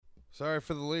Sorry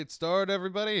for the late start,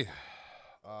 everybody.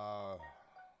 I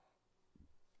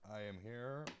am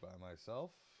here by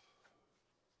myself.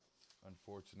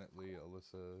 Unfortunately,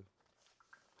 Alyssa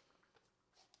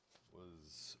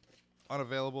was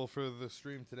unavailable for the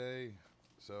stream today,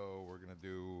 so we're going to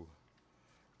do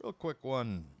a real quick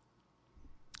one.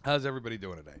 How's everybody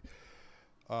doing today?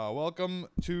 Welcome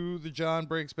to the John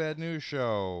Breaks Bad News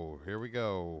Show. Here we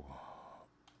go.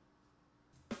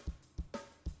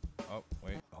 Oh,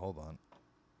 wait, hold on.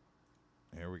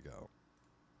 Here we go.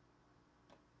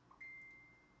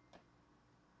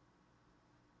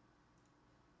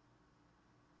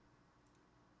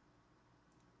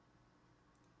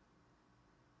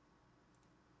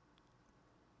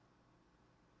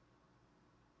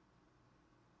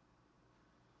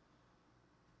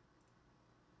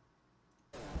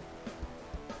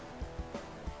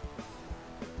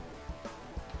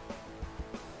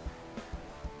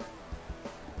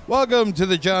 Welcome to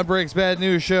the John Breaks Bad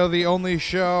News Show, the only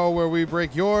show where we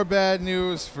break your bad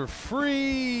news for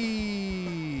free.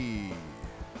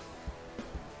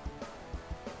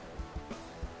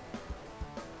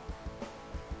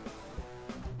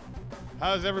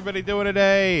 How's everybody doing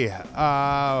today?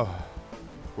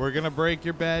 We're going to break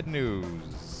your bad news.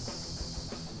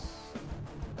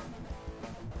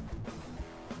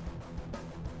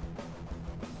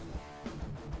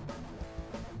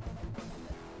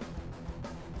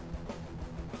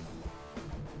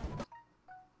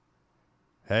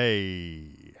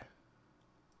 Hey.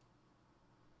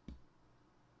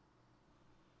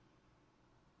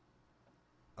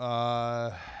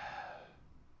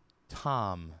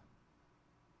 Tom.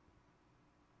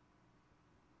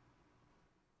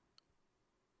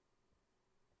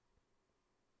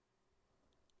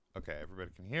 Okay,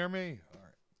 everybody can hear me?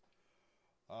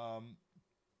 All right.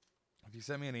 If you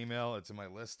send me an email, it's in my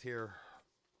list here.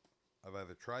 I've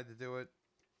either tried to do it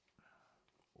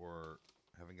or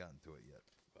haven't gotten to it yet,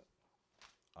 but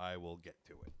I will get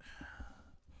to it.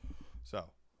 So,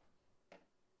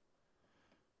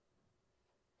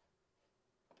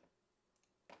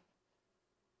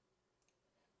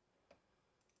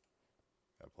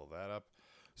 gotta pull that up.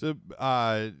 So,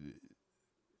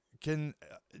 can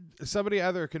somebody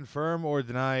either confirm or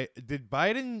deny, did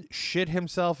Biden shit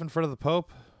himself in front of the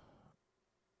Pope?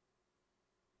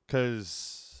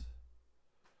 Because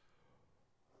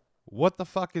what the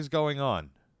fuck is going on?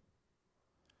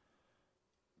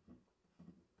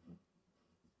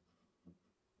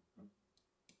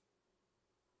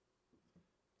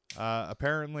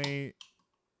 Apparently,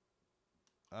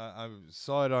 I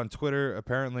saw it on Twitter.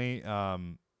 Apparently,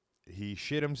 he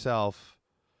shit himself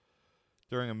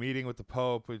during a meeting with the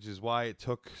Pope, which is why it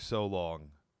took so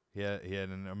long. He had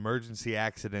an emergency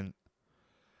accident,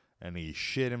 and he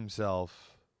shit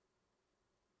himself.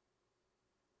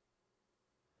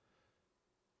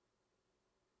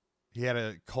 He had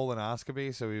a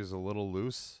colonoscopy, so he was a little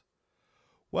loose.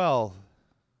 Well,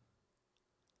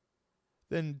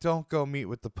 then don't go meet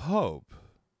with the Pope.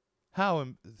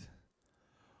 Why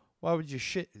would you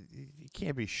shit? You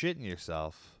can't be shitting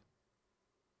yourself.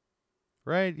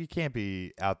 Right? You can't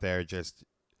be out there just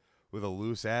with a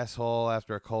loose asshole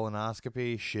after a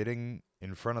colonoscopy shitting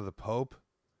in front of the Pope.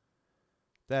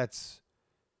 That's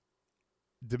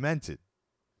demented.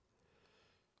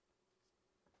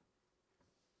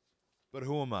 But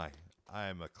who am I? I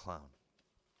am a clown.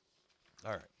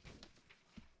 All right.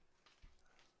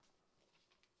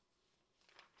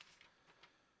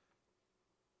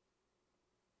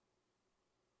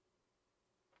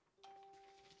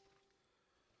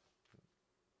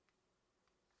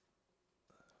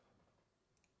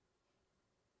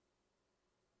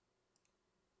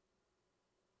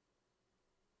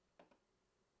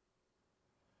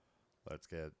 Let's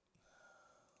get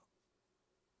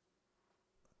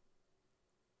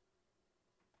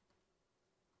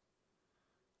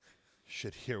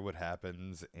should hear what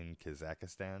happens in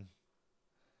Kazakhstan.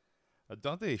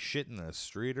 Don't they shit in the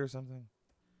street or something?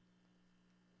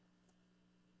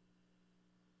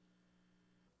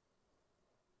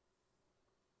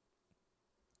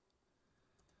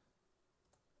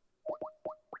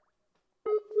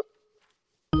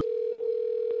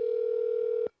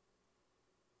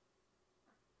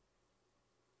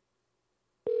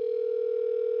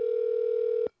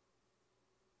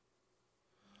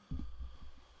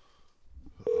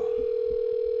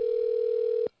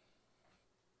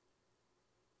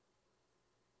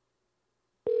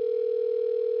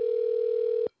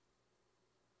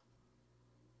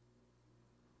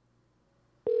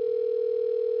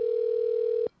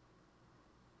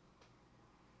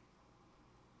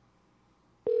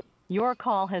 Your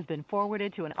call has been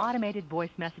forwarded to an automated voice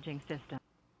messaging system.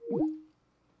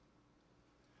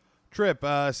 Trip,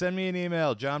 send me an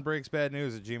email,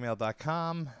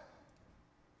 johnbreaksbadnews@gmail.com.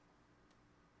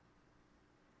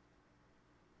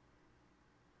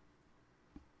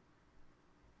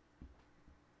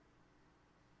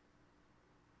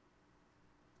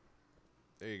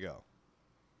 There you go.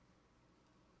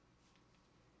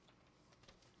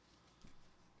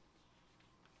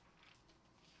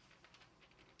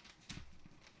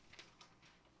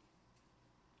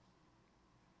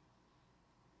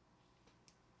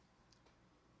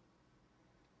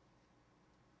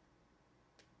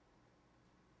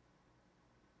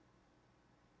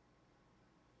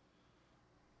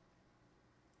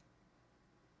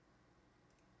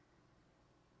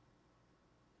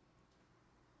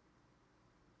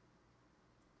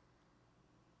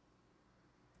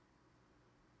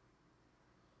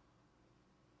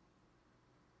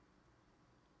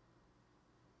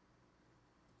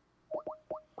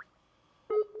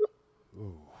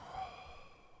 Ooh.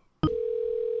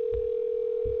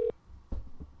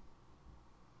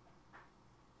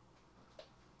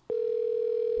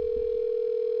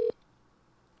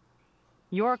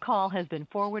 Your call has been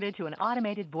forwarded to an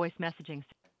automated voice messaging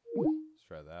system. Let's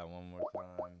try that one more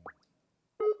time.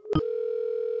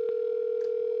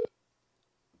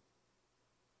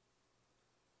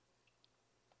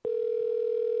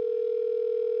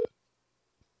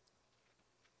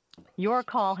 Your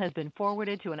call has been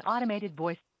forwarded to an automated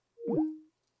voice.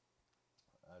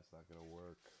 That's not going to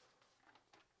work.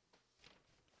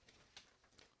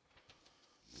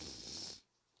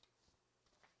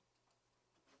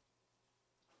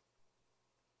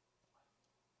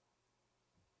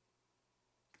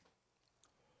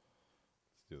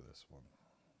 Let's do this one.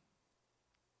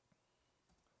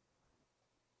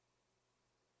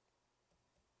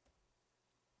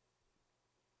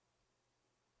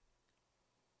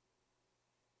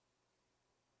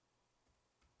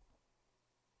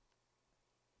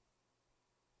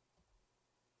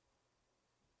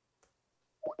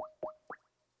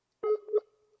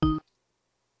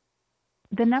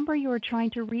 The number you are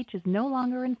trying to reach is no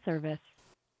longer in service.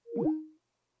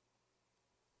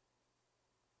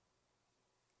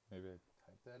 Maybe I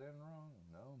typed that in wrong?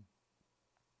 No.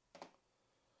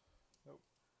 Nope.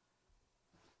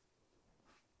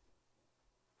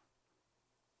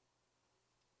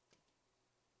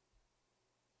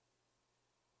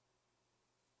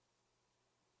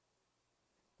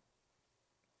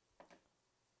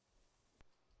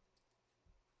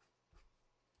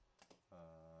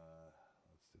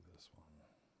 Let's do this one.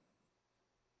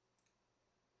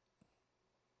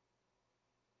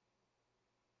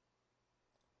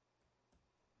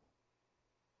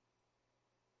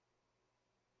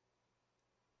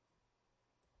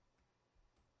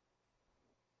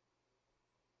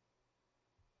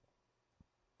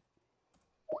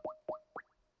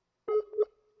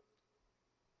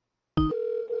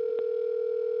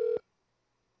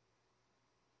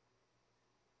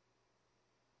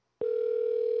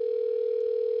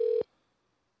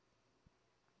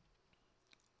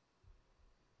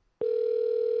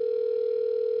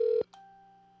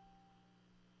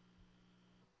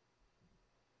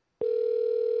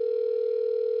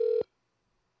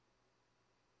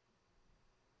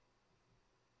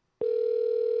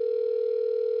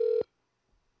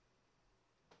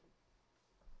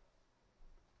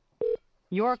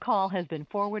 Your call has been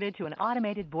forwarded to an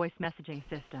automated voice messaging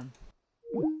system.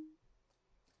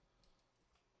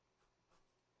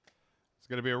 It's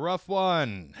going to be a rough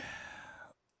one.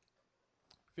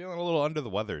 Feeling a little under the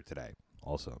weather today,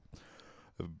 also.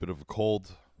 A bit of a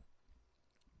cold.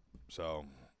 So,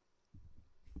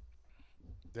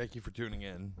 thank you for tuning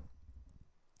in,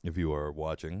 if you are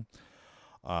watching.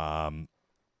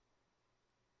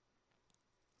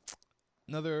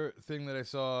 Another thing that I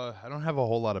saw, I don't have a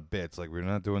whole lot of bits. Like, we're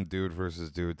not doing dude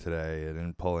versus dude today. I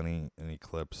didn't pull any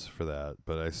clips for that.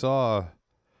 But I saw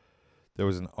there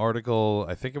was an article,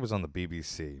 I think it was on the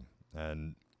BBC,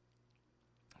 and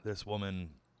this woman,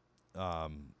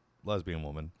 lesbian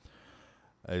woman,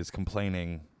 is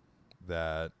complaining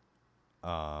that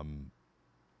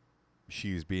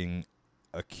she's being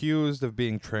accused of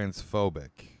being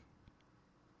transphobic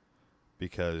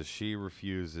because she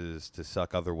refuses to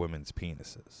suck other women's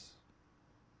penises.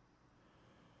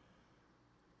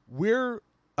 We're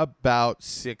about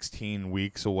 16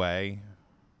 weeks away.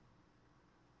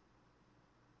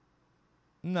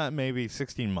 Not maybe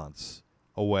 16 months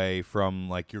away from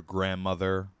like your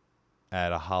grandmother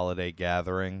at a holiday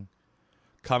gathering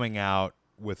coming out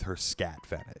with her scat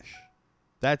fetish.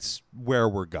 That's where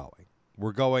we're going.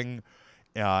 We're going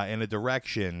in a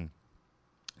direction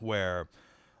where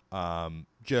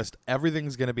just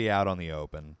everything's going to be out on the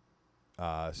open.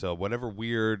 So whatever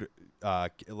weird,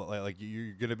 like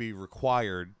you're gonna be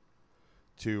required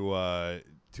to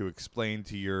explain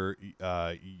to your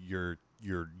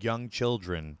young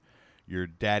children your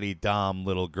daddy dom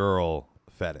little girl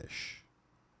fetish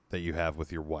that you have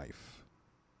with your wife,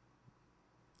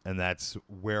 and that's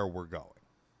where we're going.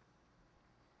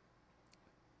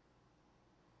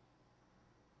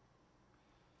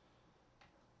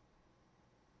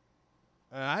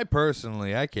 And I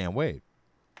personally, I can't wait.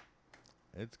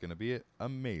 It's gonna be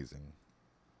amazing.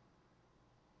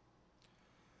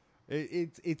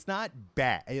 It's not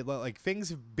bad. Like things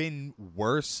have been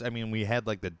worse. I mean, we had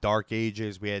like the Dark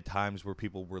Ages. We had times where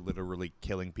people were literally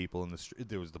killing people in the street.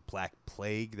 There was the Black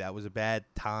Plague. That was a bad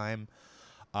time.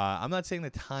 I'm not saying the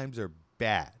times are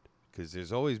bad because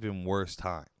there's always been worse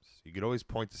times. You could always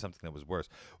point to something that was worse.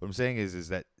 What I'm saying is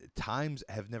that times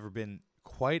have never been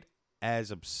quite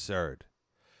as absurd.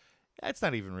 That's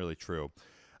not even really true.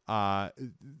 Uh,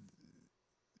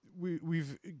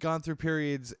 we've gone through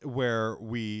periods where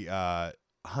we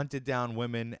hunted down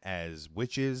women as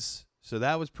witches, so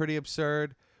that was pretty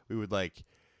absurd. We would like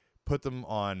put them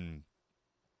on.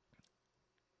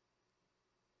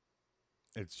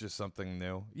 It's just something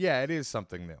new. Yeah, it is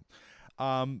something new.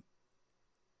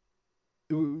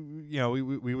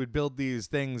 We would build these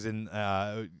things and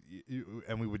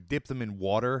we would dip them in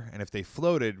water, and if they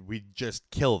floated, we'd just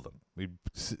kill them. We'd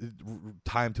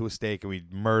tie them to a stake and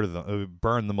we'd murder them,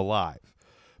 burn them alive.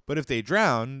 But if they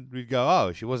drowned, we'd go,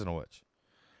 "Oh, she wasn't a witch."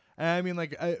 And I mean,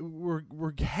 like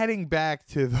we're heading back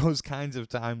to those kinds of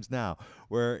times now,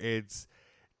 where it's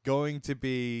going to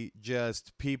be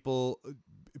just people.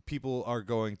 People are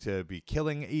going to be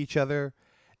killing each other,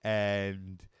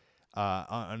 and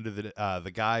under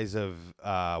the guise of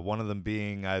one of them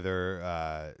being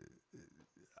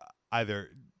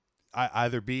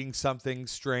either being something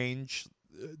strange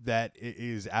that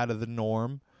is out of the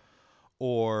norm,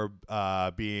 or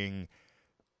being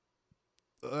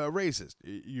racist.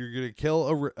 You're gonna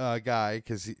kill a guy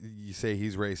because you say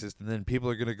he's racist, and then people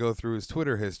are gonna go through his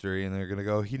Twitter history and they're gonna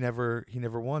go, he never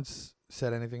once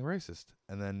said anything racist,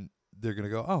 and then they're gonna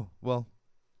go, oh well,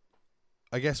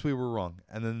 I guess we were wrong,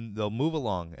 and then they'll move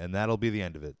along, and that'll be the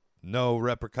end of it. No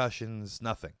repercussions,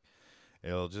 nothing.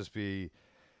 It'll just be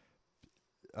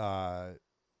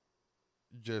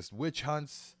just witch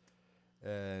hunts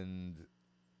and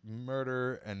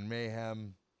murder and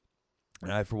mayhem.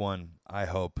 And I, for one, I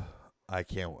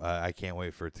can't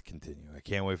wait for it to continue. I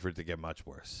can't wait for it to get much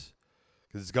worse,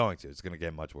 because it's going to. It's going to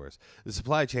get much worse. The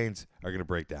supply chains are going to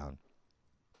break down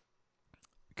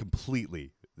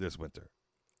completely this winter.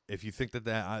 If you think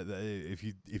if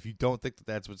you don't think that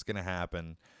that's what's going to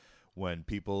happen, when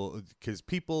because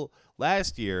people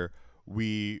last year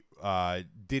we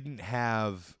didn't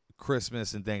have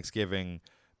Christmas and Thanksgiving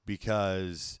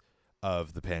because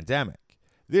of the pandemic.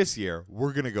 This year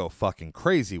we're going to go fucking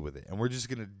crazy with it, and we're just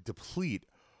going to deplete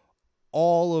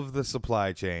all of the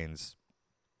supply chains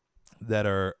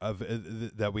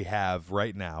that we have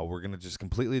right now. We're going to just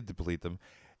completely deplete them,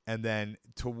 and then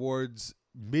towards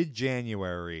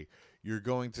mid-January, you're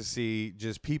going to see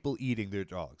just people eating their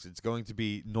dogs. It's going to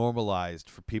be normalized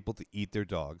for people to eat their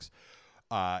dogs.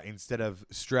 Instead of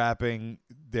strapping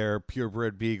their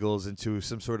purebred beagles into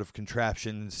some sort of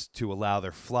contraptions to allow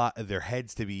their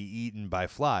heads to be eaten by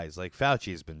flies, like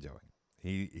Fauci has been doing.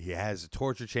 He has a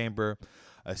torture chamber,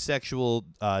 a sexual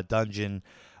dungeon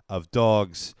of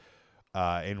dogs,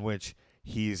 in which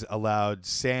he's allowed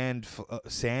sand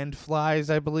flies,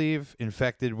 I believe,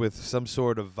 infected with some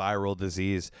sort of viral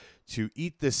disease, to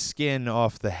eat the skin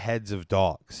off the heads of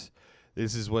dogs.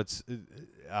 This is what's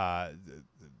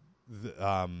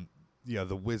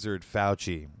the wizard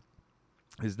Fauci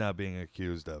is now being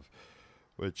accused of,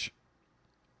 which,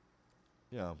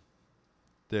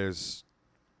 there's,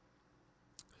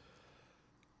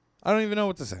 I don't even know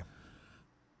what to say.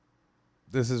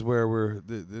 This is where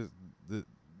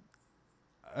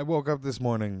I woke up this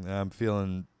morning and I'm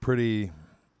feeling pretty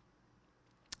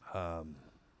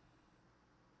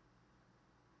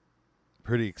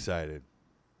pretty excited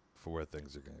for where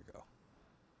things are going to go.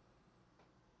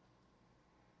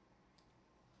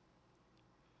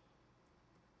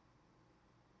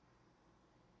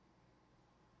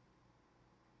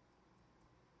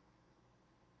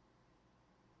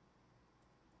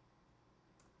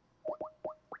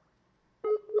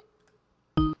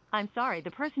 I'm sorry,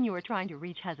 the person you are trying to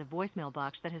reach has a voicemail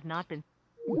box that has not been...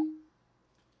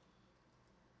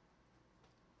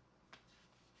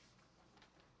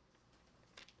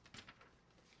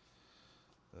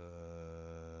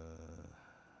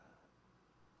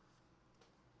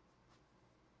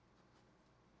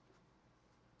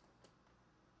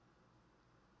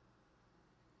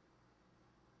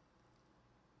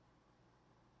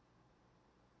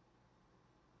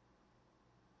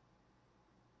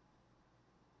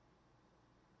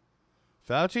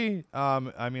 Fauci?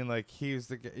 I mean, like he's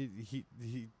the he.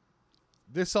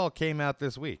 This all came out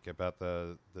this week about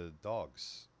the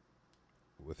dogs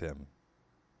with him.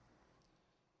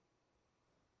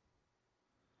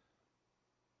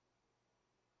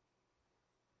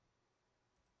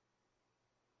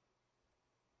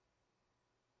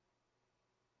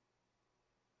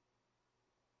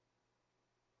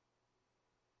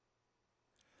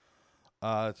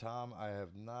 Tom, I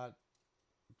have not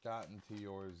gotten to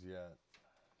yours yet.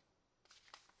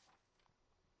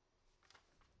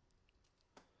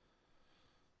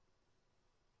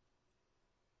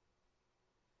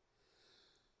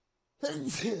 Hey,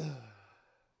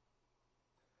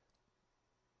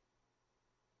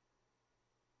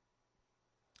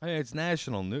 it's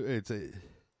national news. It's a.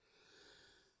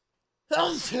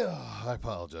 I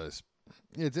apologize.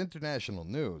 It's international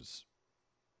news.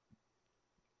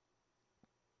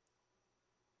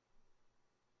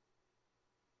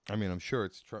 I mean, I'm sure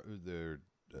they're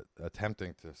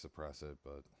attempting to suppress it,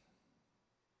 but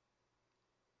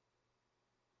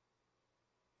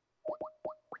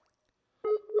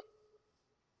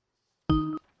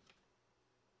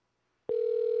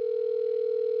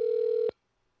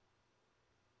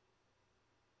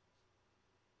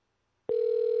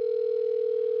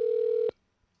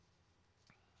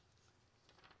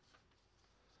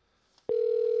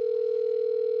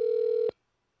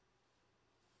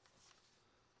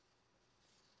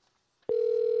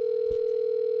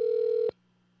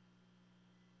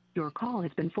Your call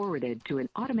has been forwarded to an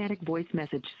automatic voice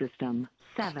message system.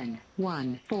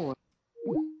 714.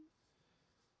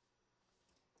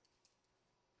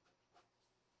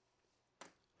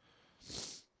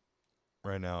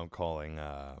 right now I'm calling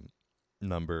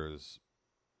numbers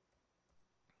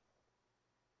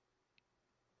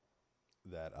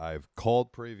that I've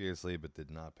called previously but did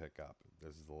not pick up.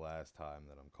 This is the last time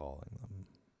that I'm calling them.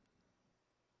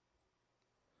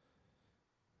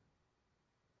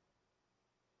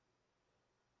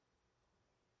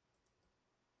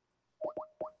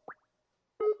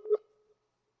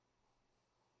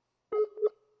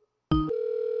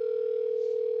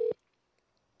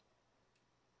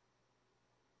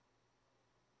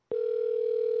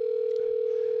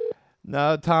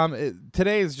 No, Tom,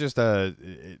 today is just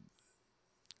it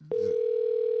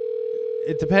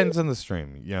depends on the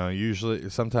stream. You know, usually,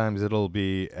 sometimes it'll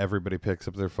be everybody picks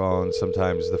up their phone.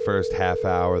 Sometimes the first half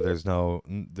hour, there's no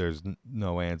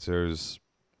answers.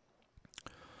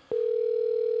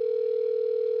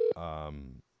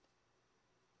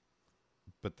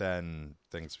 But then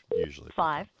things usually pick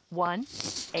up.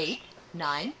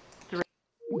 51893.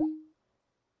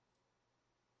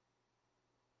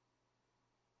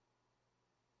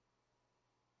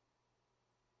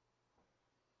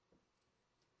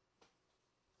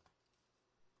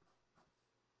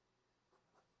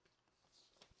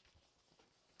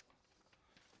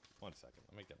 One second,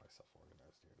 let me get myself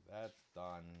organized here. That's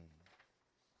done.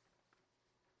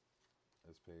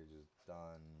 This page is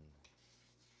done.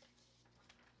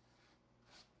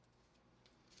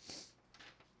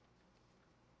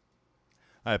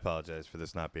 I apologize for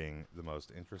this not being the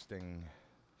most interesting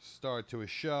start to a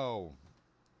show.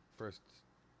 First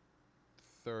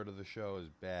third of the show is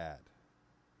bad.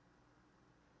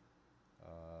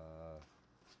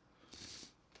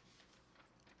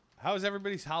 How is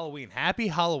everybody's Halloween? Happy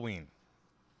Halloween,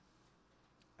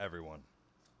 everyone.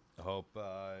 I hope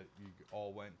you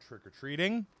all went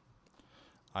trick-or-treating.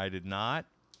 I did not.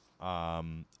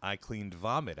 I cleaned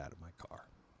vomit out of my car.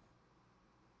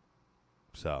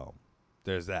 So,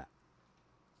 there's that.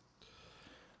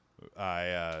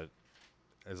 As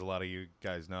a lot of you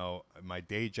guys know, my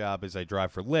day job is I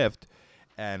drive for Lyft.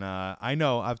 And I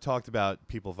know I've talked about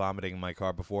people vomiting in my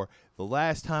car before. The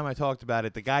last time I talked about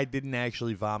it, the guy didn't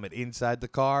actually vomit inside the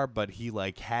car, but he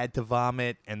like had to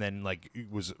vomit and then like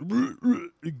was doing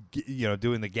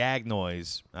the gag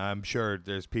noise. I'm sure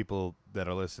there's people that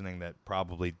are listening that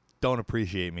probably don't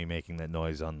appreciate me making that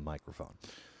noise on the microphone.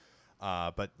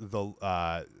 But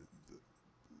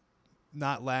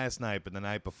not last night, but the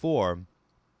night before,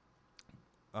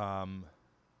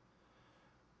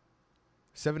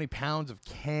 70 pounds of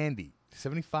candy,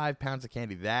 75 pounds of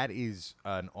candy. That is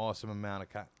an awesome amount of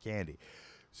candy.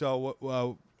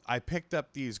 So I picked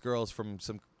up these girls from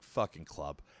some fucking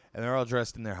club, and they're all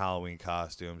dressed in their Halloween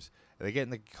costumes. And they get in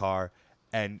the car,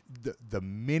 and the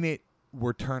minute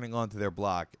we're turning onto their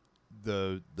block,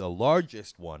 the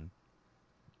largest one,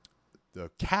 the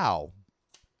cow,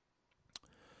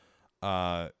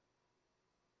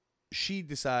 she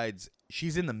decides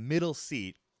she's in the middle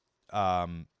seat.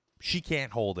 She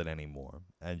can't hold it anymore,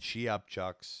 and she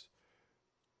upchucks.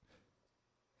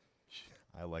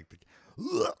 I like the.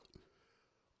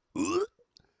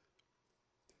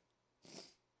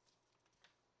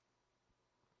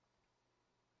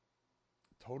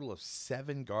 Total of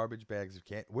 7 garbage bags of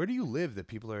can. Where do you live that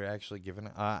people are actually giving?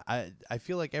 I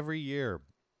feel like every year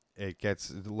it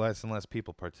gets less and less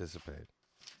people participate.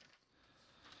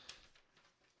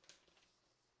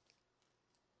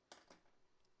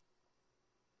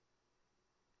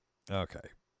 Okay,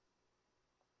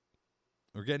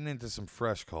 we're getting into some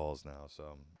fresh calls now,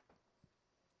 so.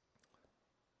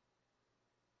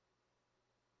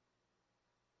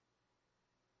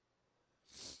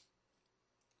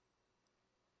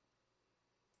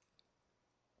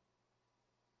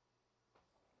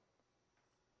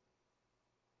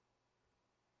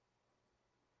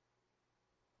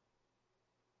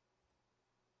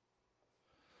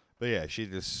 But yeah, she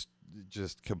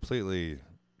just completely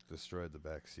destroyed the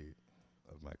back seat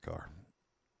of my car.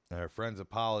 And her friends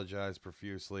apologized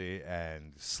profusely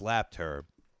and slapped her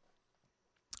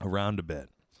around a bit,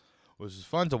 which was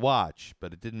fun to watch,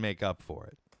 but it didn't make up for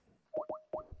it.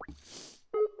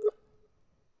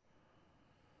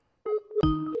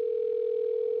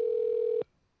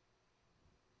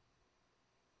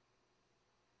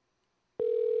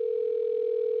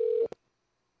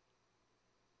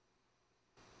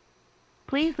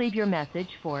 Please leave your message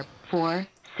for 4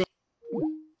 6.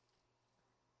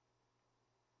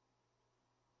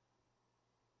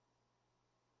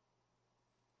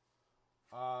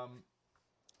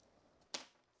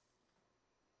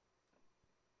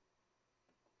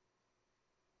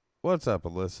 What's up,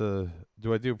 Alyssa?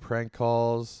 Do I do prank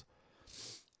calls?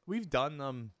 We've done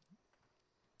them.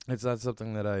 It's not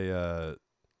something that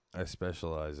I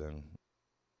specialize in.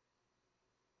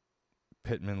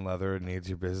 Pittman Leather needs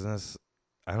your business.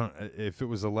 I don't. If it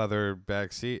was a leather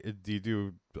back seat, do you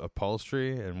do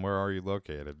upholstery? And where are you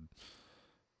located?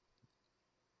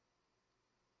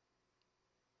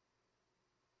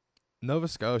 Nova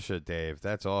Scotia, Dave.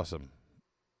 That's awesome.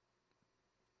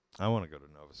 I want to go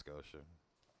to Nova Scotia.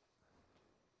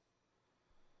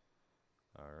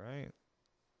 All right.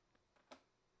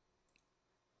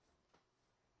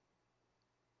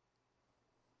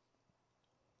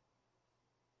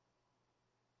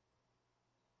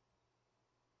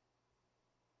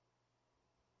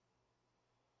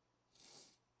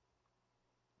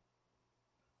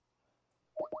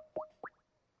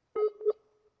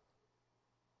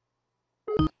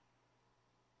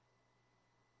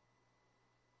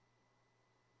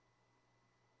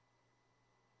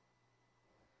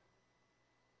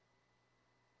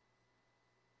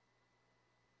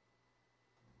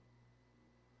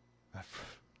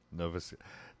 Nova.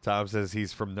 Tom says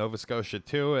he's from Nova Scotia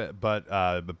too, but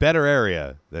a better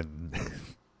area than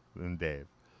than Dave.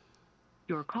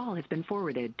 Your call has been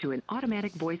forwarded to an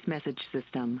automatic voice message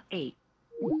system. 8.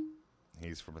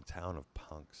 He's from a town of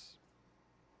punks.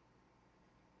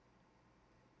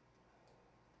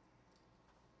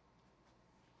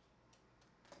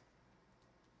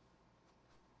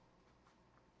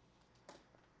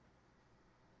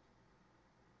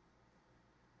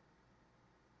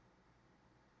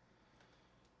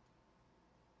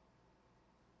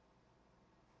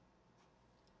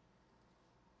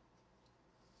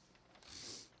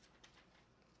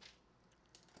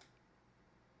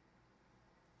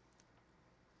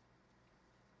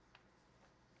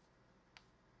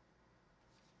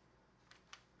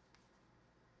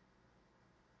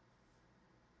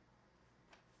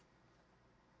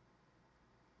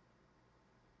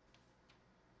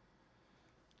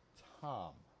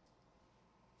 Tom.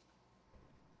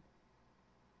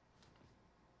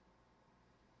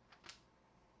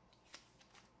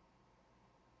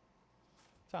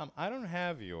 Tom, I don't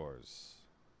have yours.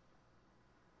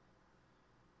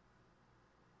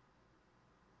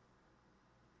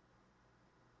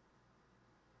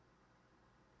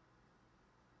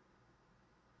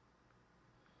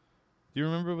 Do you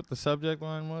remember what the subject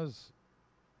line was?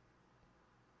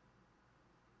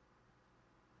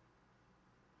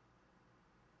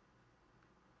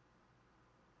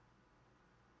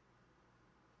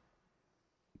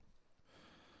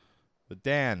 But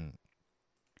Dan,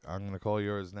 I'm going to call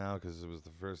yours now because it was the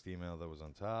first email that was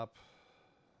on top.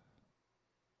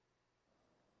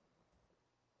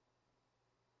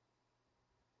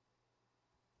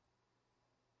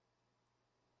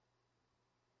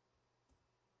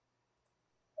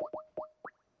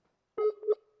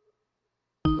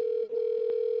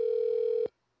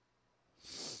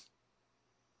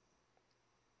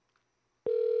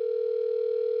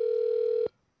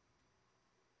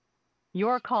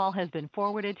 Your call has been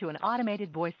forwarded to an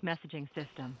automated voice messaging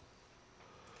system.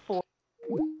 4.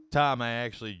 Tom, I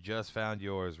actually just found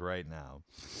yours right now.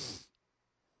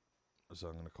 So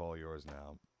I'm going to call yours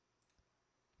now.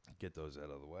 Get those out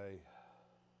of the way.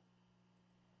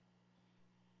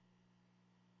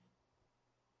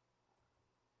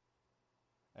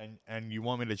 And you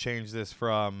want me to change this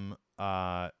from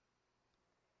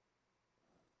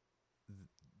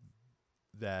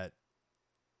that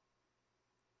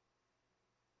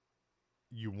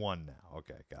you won now.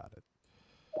 Okay, got it.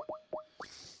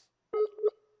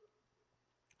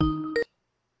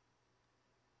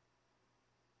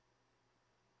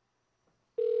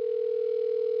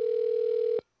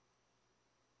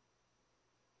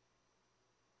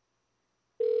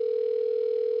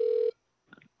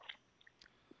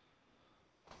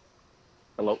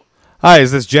 Hello. Hi,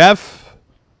 is this Jeff?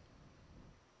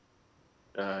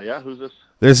 Yeah, who's this?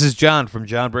 This is John from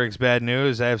John Breaks Bad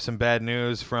News. I have some bad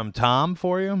news from Tom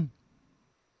for you.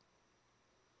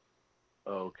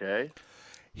 Okay.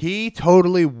 He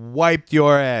totally wiped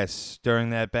your ass during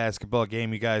that basketball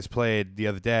game you guys played the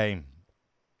other day.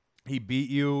 He beat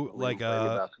you We like didn't play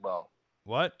any a basketball.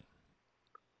 what?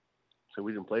 So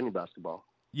we didn't play any basketball.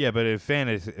 Yeah, but it's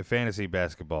fantasy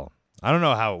basketball. I don't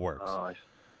know how it works. Oh,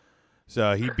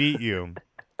 So he beat you.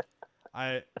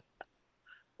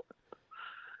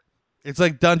 It's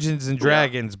like Dungeons and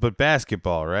Dragons, but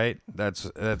basketball, right? That's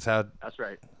how. that's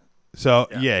right. So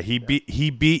Yeah. he beat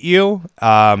you.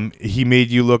 He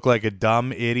made you look like a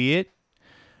dumb idiot.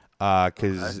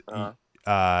 Cause Okay.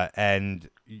 and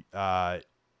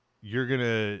you're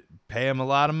gonna pay him a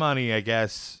lot of money, I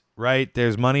guess. Right?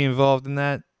 There's money involved in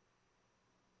that.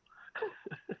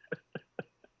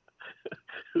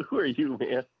 Who are you,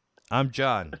 man? I'm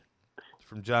John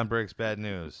from John Breaks Bad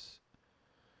News.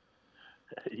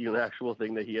 You an actual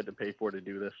thing that he had to pay for to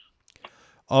do this?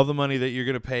 All the money that you're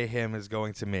gonna pay him is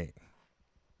going to me.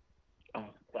 Oh,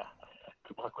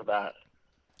 good luck with that.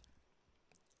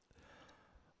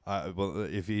 Well,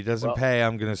 if he doesn't pay,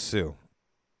 I'm gonna sue.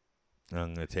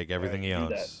 I'm gonna take everything he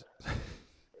owns.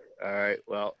 All right.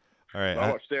 Well, All right.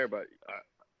 not much there, but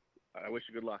I wish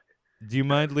you good luck. Do you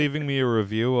mind leaving me a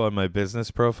review on my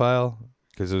business profile?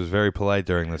 Because it was very polite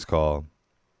during this call.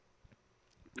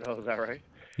 Oh, is that right?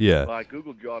 Yeah. Well, I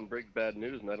googled John Breaks Bad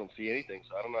News and I don't see anything,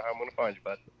 so I don't know how I'm gonna find you,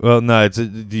 bud. Well, no.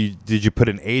 Did you put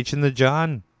an H in the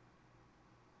John?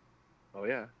 Oh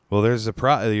yeah. Well, there's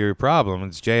your problem.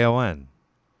 It's Jon.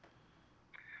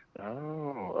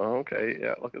 Oh, okay.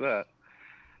 Yeah, look at that.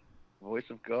 Voice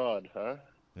of God, huh?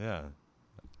 Yeah.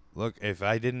 Look, if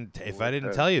I didn't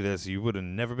tell you this, you would have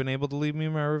never been able to leave me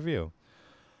my review.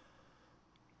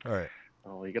 All right.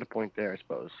 Oh, you got a point there, I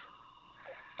suppose.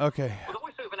 Okay.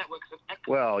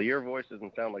 Well, your voice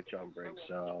doesn't sound like John Briggs,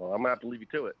 so I'm going to have to leave you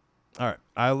to it. All right.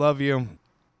 I love you.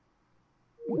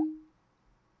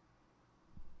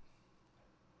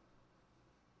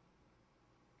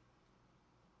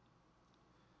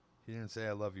 He didn't say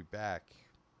I love you back.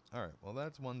 All right. Well,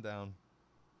 that's one down.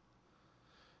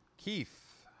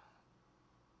 Keith.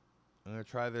 I'm going to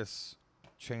try this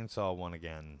chainsaw one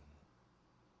again.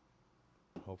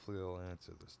 Hopefully it'll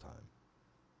answer this time.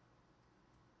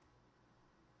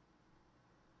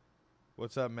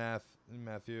 What's up,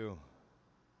 Matthew?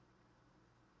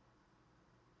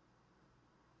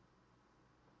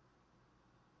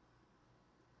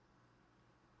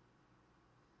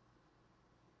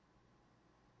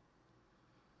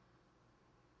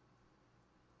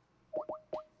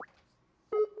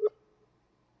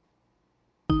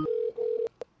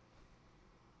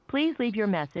 Please leave your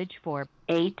message for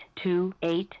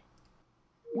 828.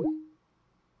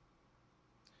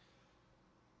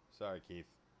 Sorry, Keith.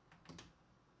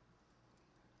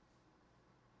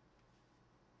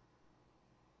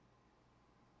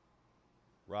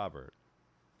 Robert.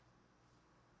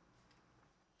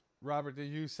 Robert, did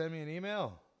you send me an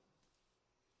email?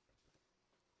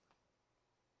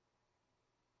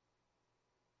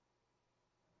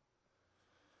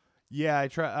 Yeah, I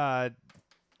tried.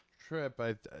 Trip.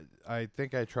 I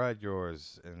think I tried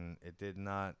yours, and it did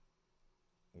not.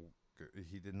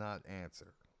 He did not answer.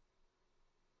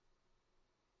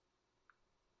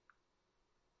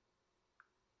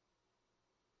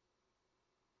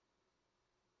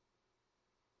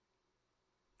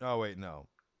 Oh wait, no,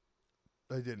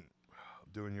 I didn't.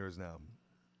 I'm doing yours now.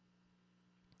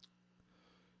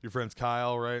 Your friend's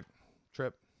Kyle, right?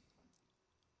 Trip.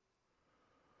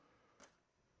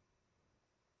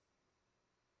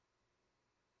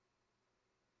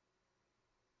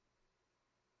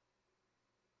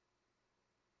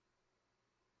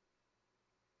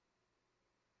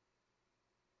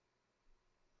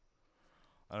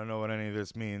 I don't know what any of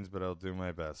this means, but I'll do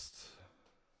my best.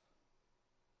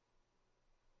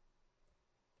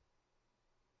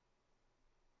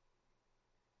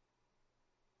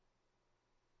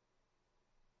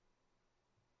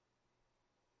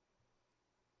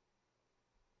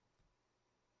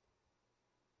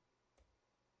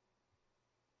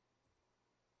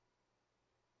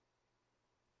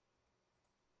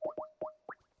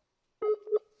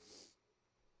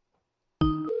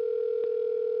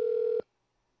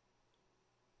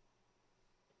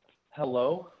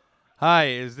 Hello? Hi,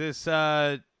 is this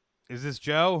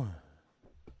Joe?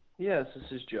 Yes,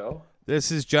 this is Joe.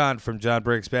 This is John from John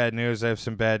Breaks Bad News. I have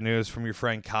some bad news from your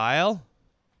friend Kyle.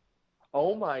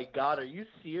 Oh my god, are you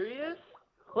serious?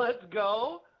 Let's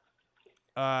go.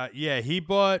 Yeah, he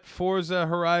bought Forza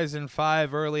Horizon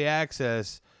 5 early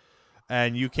access,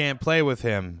 and you can't play with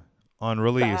him on Fat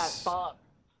release. fuck.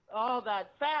 Oh,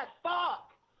 that fat fuck.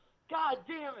 God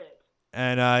damn it.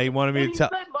 And he wanted me Did to he tell.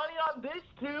 spend money on this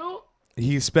too?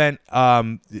 He spent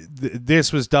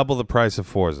this was double the price of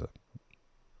Forza.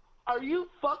 Are you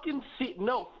fucking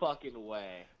no fucking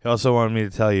way. He also wanted me to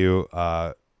tell you,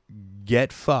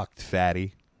 get fucked,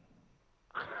 fatty.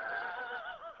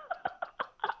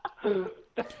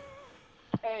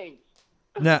 Thanks.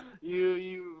 Now,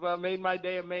 You made my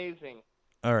day amazing.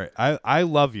 all right, I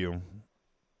love you.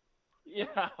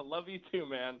 Yeah, love you too,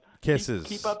 man. Kisses.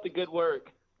 Keep up the good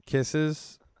work.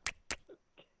 Kisses.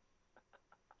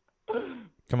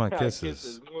 Come on, Yeah,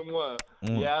 kisses. Mwah, mwah.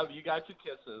 Mm. Yeah, you got your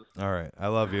kisses. All right, I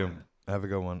love you. Have a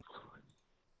good one.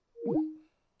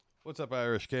 What's up,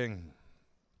 Irish King?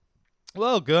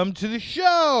 Welcome to the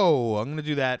show. I'm gonna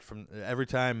do that from every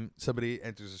time somebody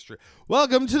enters the stream.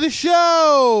 Welcome to the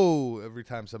show. Every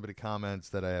time somebody comments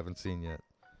that I haven't seen yet.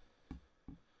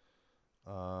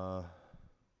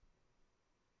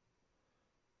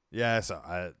 Yes,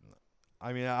 I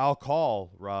mean, I'll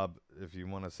call Rob if you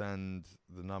want to send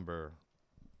the number.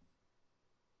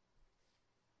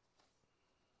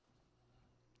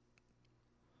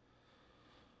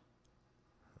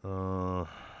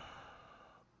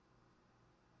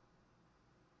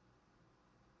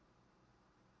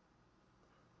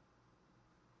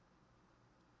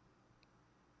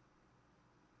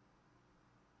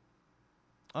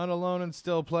 Unalone and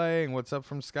still playing. What's up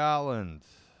from Scotland?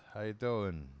 How you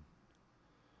doing?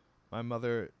 My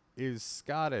mother is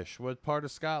Scottish. What part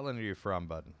of Scotland are you from,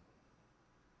 bud?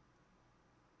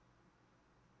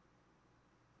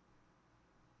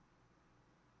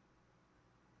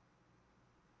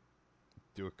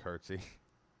 Do a curtsy.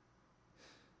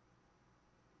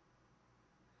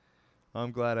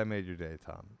 I'm glad I made your day,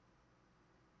 Tom.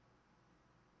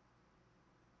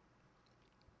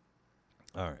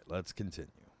 All right, let's continue.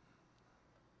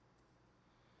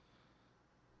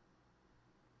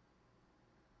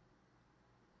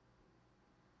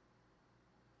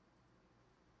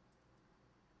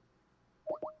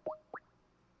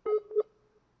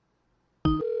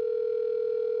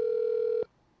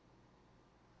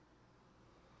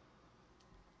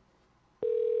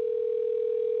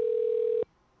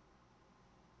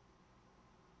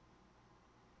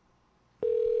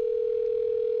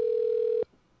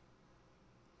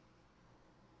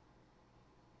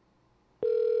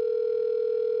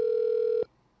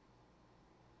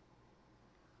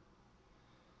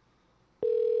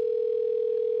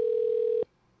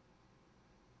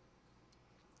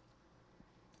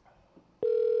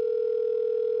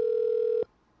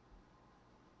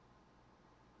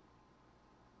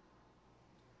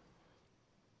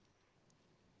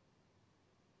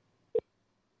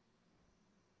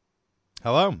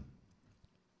 Hello?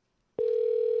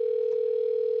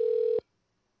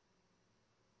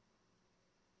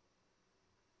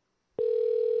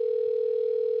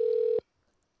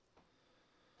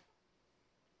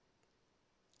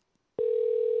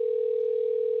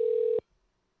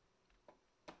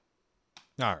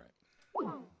 All right.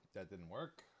 That didn't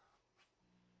work.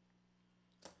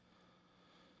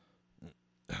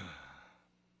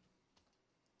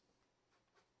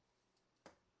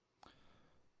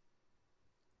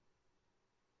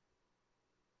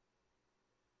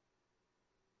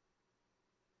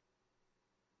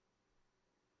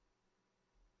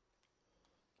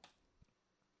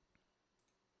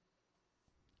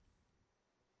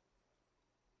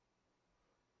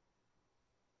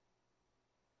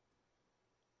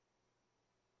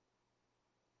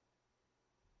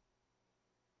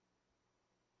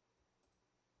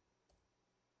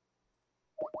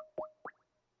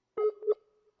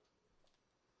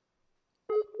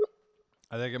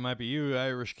 I think it might be you,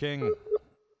 Irish King.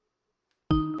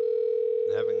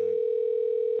 Having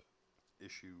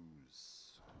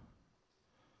issues.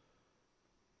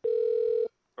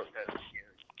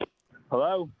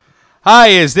 Hello? Hi,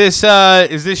 is this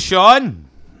Sean?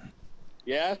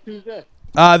 Yes, who's this?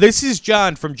 This is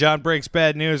John from John Breaks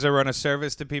Bad News. I run a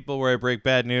service to people where I break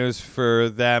bad news for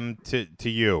them to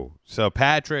you. So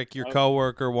Patrick, your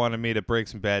coworker, wanted me to break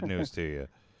some bad news to you.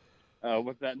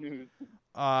 What's that news?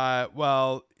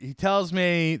 Well, he tells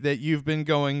me that you've been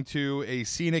going to a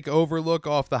scenic overlook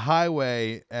off the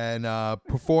highway and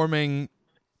performing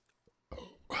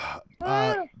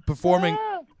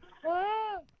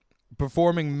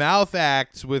performing mouth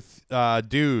acts with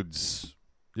dudes.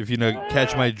 If you know,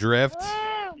 catch my drift.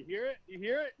 You hear it? You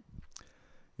hear it?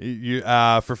 You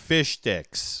for fish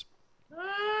sticks.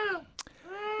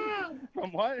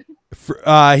 From what?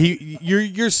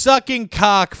 You're sucking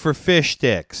cock for fish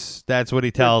sticks. That's what he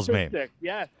tells me. Stick.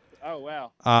 Yes. Oh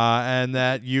wow. And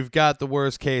that you've got the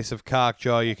worst case of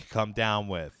cockjaw you could come down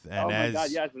with. And Oh my God!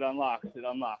 Yes, it unlocks. It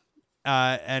unlocks.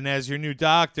 And as your new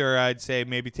doctor, I'd say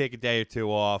maybe take a day or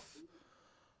two off.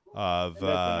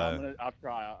 Listen, I'll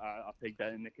try. I'll take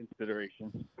that into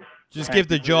consideration. Just give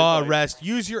the jaw a rest.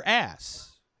 Use your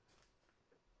ass.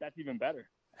 That's even better.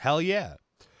 Hell yeah.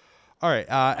 All right.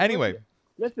 Anyway.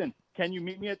 Listen, can you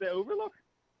meet me at the Overlook?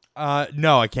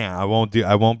 No, I can't. I won't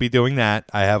be doing that.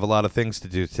 I have a lot of things to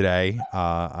do today.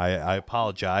 I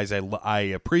apologize. I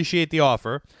appreciate the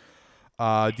offer.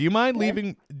 Do you mind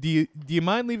leaving? Do you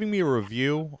mind leaving me a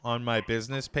review on my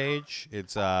business page?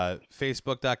 It's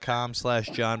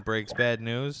facebook.com/John Breaks Bad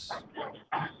News.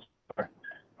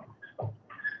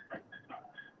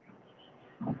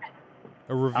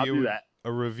 A review. I'll do that.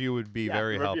 A review would be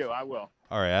very helpful. I will.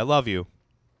 All right. I love you.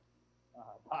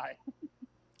 Bye.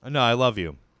 No, I love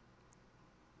you.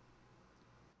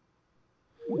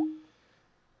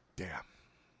 Damn.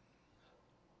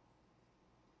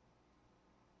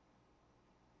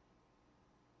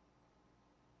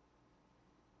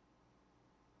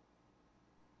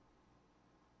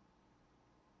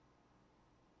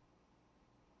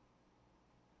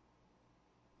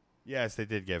 Yes, they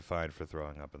did get fined for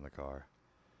throwing up in the car.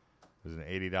 It was an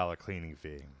 $80 cleaning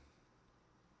fee,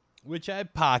 which I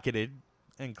pocketed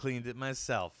and cleaned it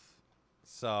myself.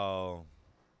 So,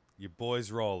 your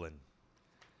boy's rolling.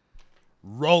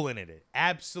 Rolling in it.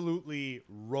 Absolutely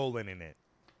rolling in it.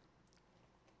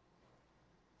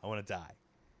 I want to die.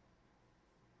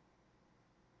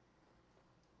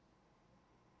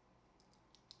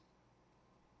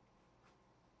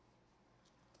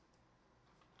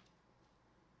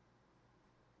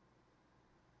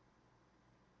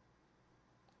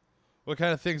 What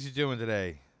kind of things you doing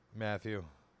today, Matthew?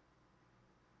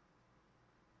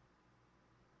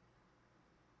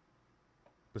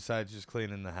 Besides just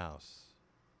cleaning the house.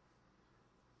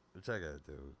 Which I gotta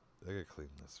do. I gotta clean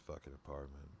this fucking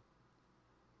apartment.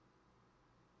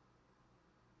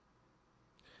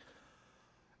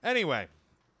 Anyway.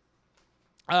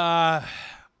 As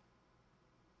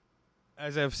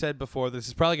I've said before, this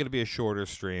is probably gonna be a shorter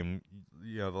stream.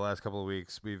 You know, the last couple of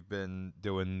weeks we've been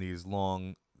doing these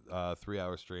long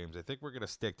 3-hour streams. I think we're going to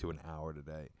stick to an hour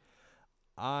today.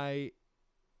 I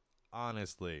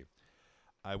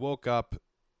woke up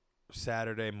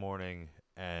Saturday morning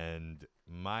and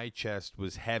my chest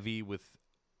was heavy with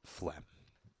phlegm.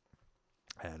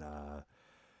 And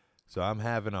so I'm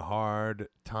having a hard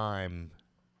time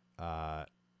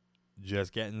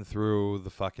just getting through the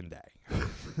fucking day.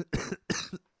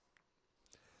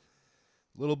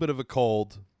 Little bit of a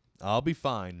cold. I'll be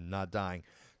fine, not dying.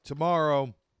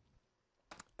 Tomorrow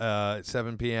at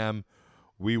 7 p.m.,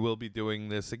 we will be doing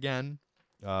this again,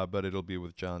 but it'll be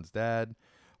with John's dad.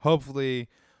 Hopefully,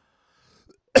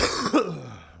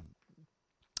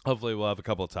 we'll have a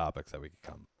couple of topics that we can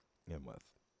come in with.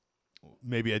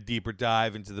 Maybe a deeper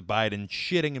dive into the Biden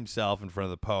shitting himself in front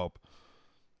of the Pope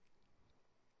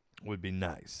would be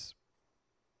nice.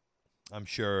 I'm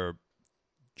sure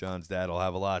John's dad will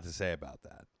have a lot to say about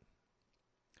that.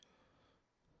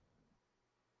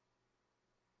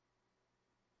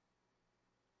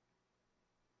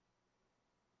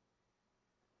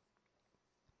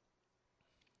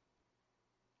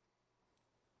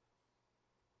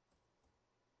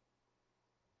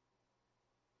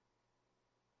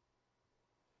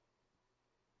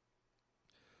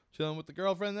 Chilling with the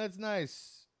girlfriend? That's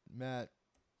nice, Matt.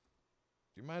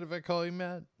 Do you mind if I call you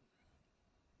Matt?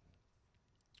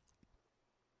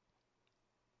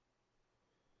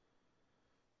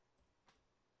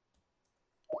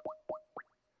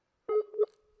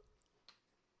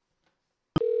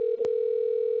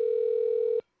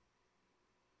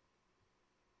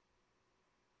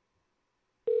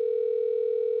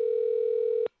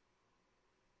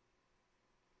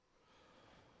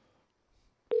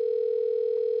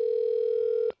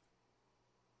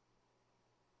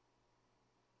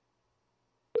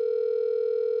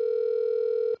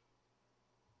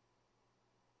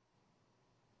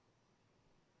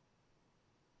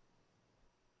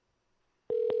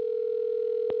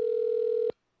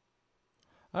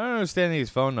 I don't understand these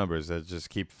phone numbers that just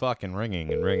keep fucking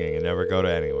ringing and ringing and never go to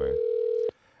anywhere.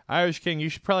 Irish King, you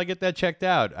should probably get that checked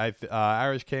out.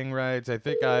 Irish King writes, I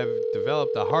think I've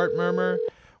developed a heart murmur.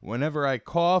 Whenever I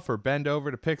cough or bend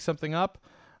over to pick something up,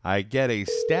 I get a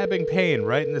stabbing pain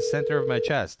right in the center of my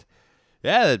chest.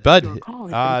 Yeah, bud. Your call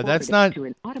has been That's forwarded not to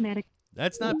an automatic.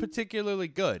 particularly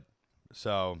good.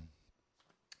 So,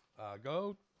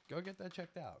 go get that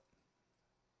checked out.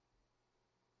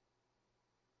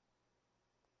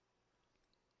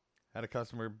 Had a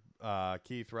customer,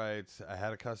 Keith writes, I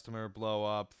had a customer blow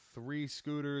up 3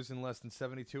 scooters in less than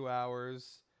 72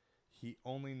 hours. He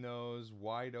only knows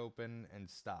wide open and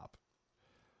stop.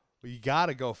 Well, you got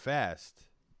to go fast.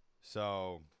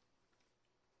 So,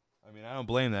 I mean, I don't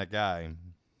blame that guy.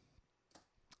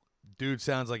 Dude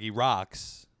sounds like he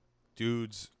rocks.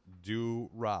 Dudes do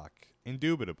rock,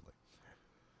 indubitably.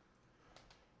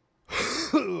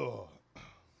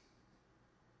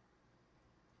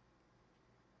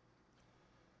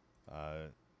 uh,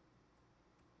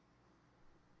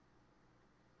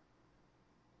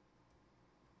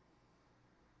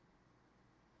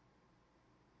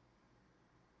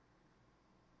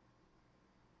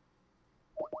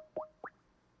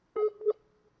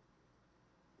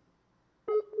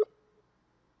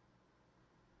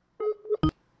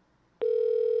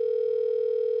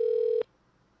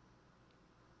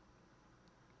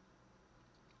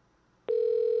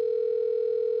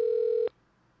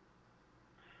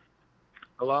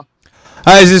 Hello?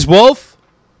 Hi, is this Wolf?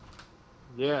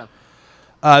 Yeah.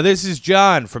 This is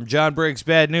John from John Breaks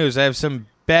Bad News. I have some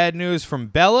bad news from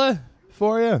Bella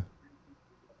for you.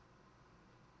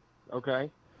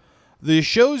 Okay. The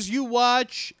shows you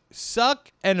watch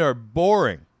suck and are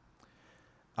boring.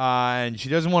 And she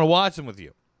doesn't want to watch them with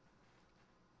you.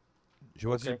 She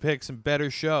wants you to pick some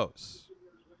better shows.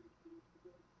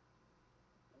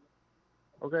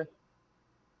 Okay.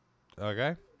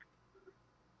 Okay?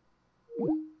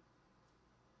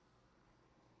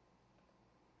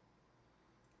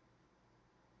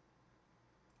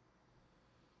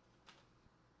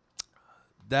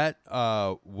 That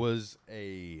was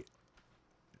a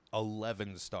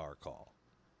 11-star call.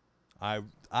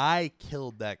 I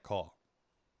killed that call.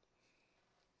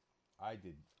 I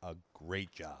did a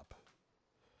great job.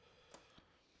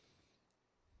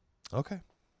 Okay.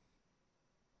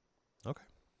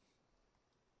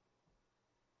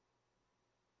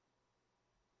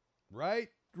 Right,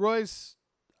 Royce?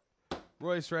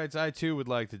 Royce writes, I too would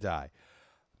like to die.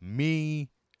 Me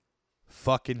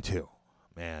fucking too,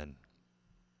 man.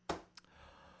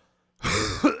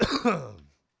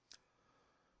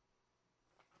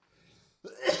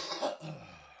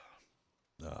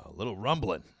 A little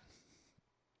rumbling.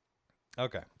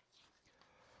 Okay.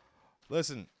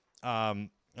 Listen, I'm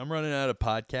running out of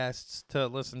podcasts to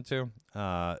listen to.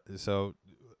 So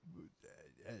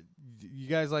you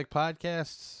guys like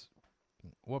podcasts?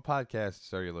 What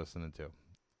podcasts are you listening to?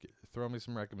 Throw me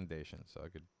some recommendations so I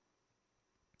could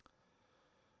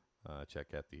check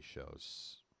out these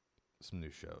shows. Some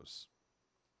new shows.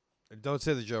 Don't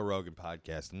say the Joe Rogan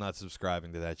podcast. I'm not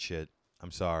subscribing to that shit.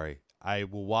 I'm sorry. I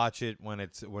will watch it when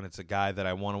it's a guy that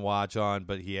I want to watch on,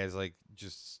 but he has like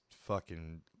just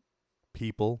fucking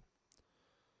people.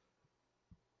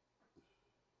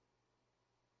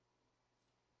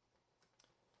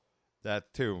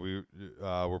 That too.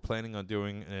 We're planning on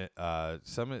doing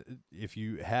some. If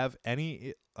you have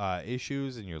any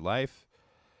issues in your life,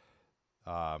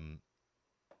 that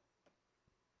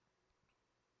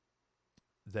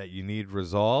you need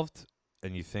resolved,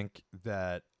 and you think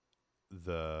that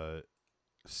the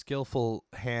skillful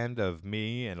hand of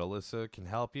me and Alyssa can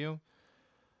help you,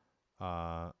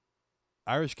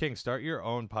 Irish King, start your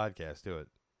own podcast. Do it.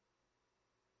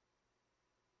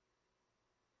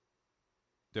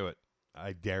 Do it.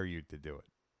 I dare you to do it.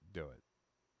 Do it.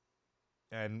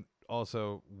 And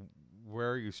also,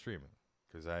 where are you streaming?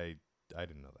 Because I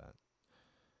didn't know that.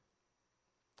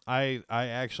 I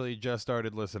actually just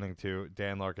started listening to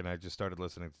Dan Larkin. I just started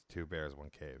listening to Two Bears,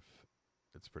 One Cave.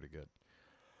 It's pretty good.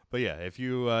 But yeah, if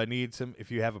you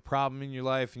if you have a problem in your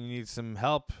life and you need some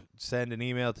help, send an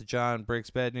email to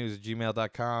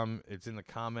johnbreaksbadnews@gmail.com. It's in the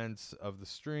comments of the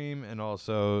stream, and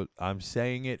also I'm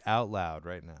saying it out loud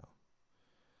right now.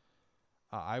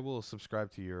 I will subscribe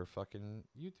to your fucking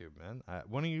YouTube, man.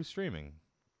 When are you streaming?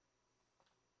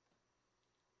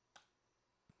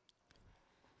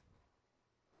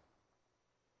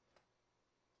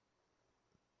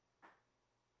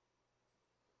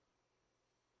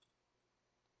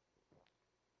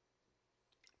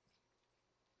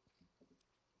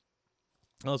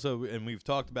 Also, and we've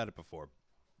talked about it before,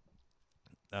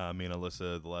 me and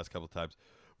Alyssa, the last couple of times.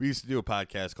 We used to do a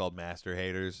podcast called Master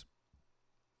Haters.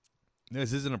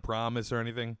 This isn't a promise or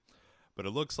anything, but it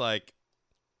looks like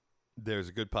there's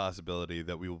a good possibility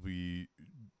that we will be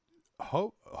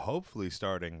hopefully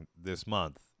starting this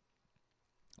month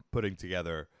putting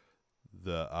together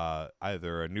the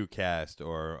either a new cast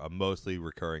or a mostly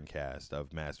recurring cast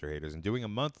of Master Haters, and doing a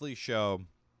monthly show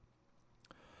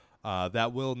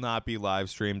that will not be live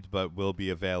streamed, but will be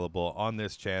available on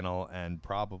this channel, and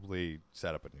probably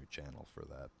set up a new channel for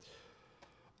that.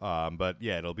 But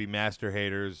yeah, it'll be Master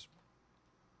Haters,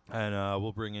 and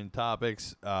we'll bring in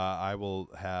topics. I will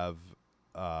have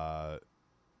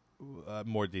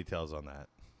more details on that.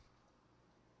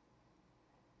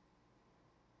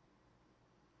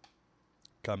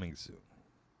 Coming soon.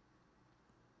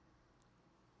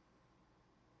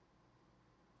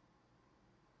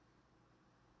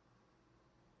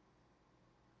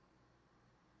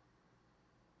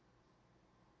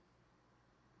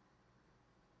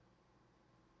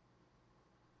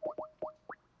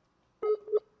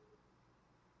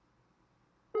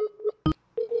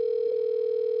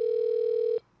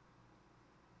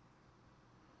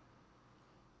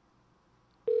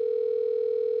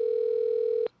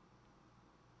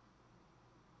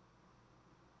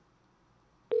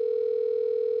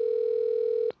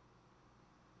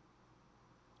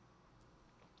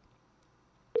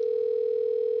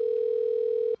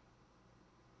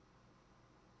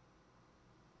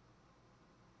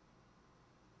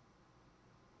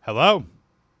 Hello?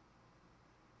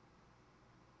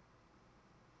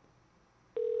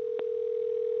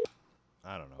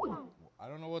 I don't know. I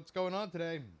don't know what's going on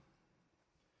today.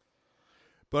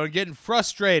 But I'm getting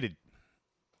frustrated.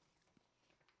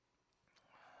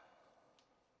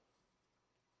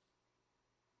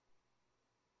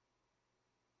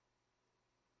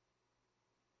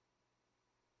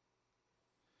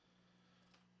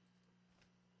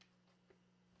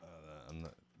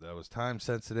 That was time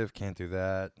sensitive. Can't do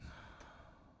that.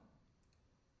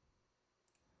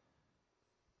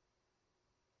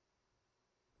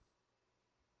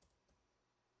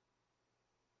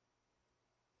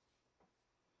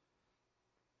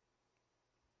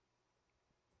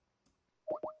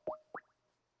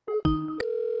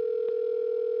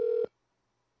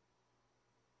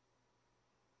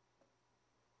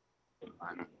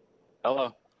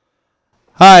 Hello.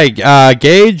 Hi,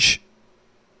 Gage.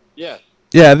 Yes.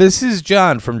 Yeah, this is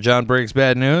John from John Breaks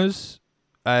Bad News.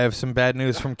 I have some bad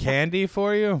news from Candy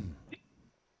for you.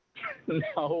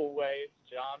 No way.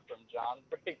 It's John from John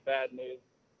Break Bad News.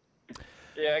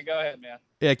 Yeah, go ahead, man.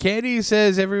 Yeah, Candy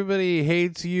says everybody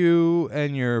hates you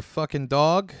and your fucking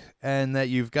dog, and that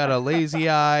you've got a lazy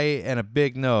eye and a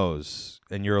big nose,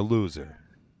 and you're a loser.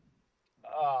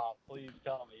 Oh, please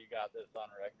tell me you got this on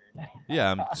record. Yeah,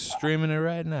 I'm streaming it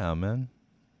right now, man.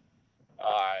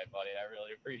 All right, buddy. I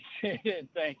really appreciate it.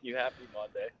 Thank you. Happy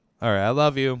Monday. All right, I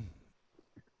love you.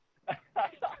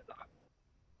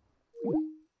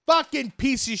 Fucking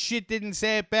piece of shit didn't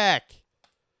say it back.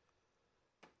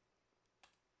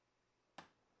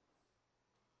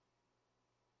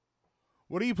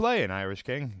 What are you playing, Irish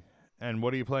King? And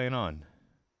what are you playing on?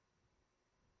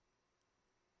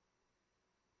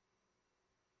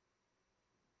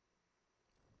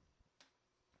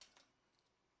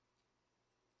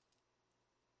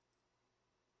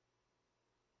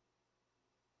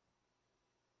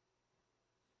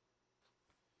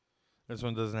 This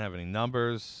one doesn't have any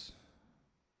numbers.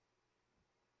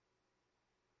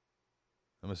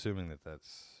 I'm assuming that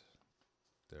that's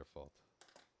their fault.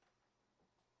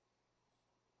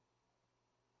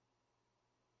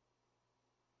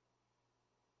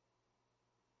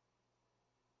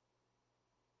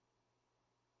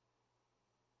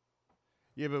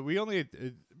 Yeah, but we only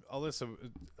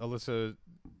Alyssa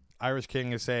Irish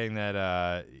King is saying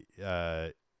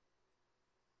that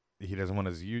he doesn't want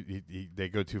his they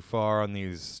go too far on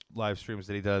these live streams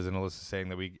that he does, and Alyssa's saying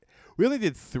that we only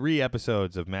did 3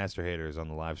 episodes of Master Haters on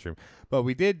the live stream, but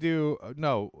we did do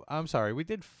we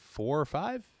did 4 or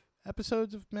 5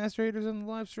 episodes of Master Haters on the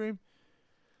live stream.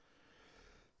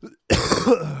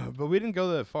 But we didn't go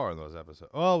that far in those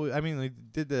episodes. Well, I mean, we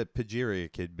did the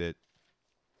Pajiria kid bit,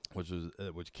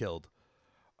 which killed.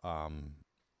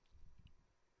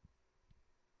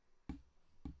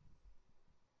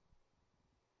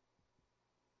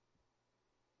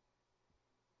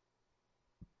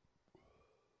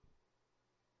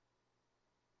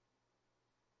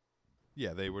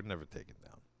 Yeah, they were never taken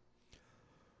down.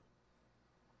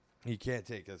 He can't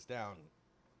take us down.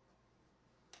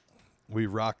 We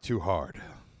rock too hard.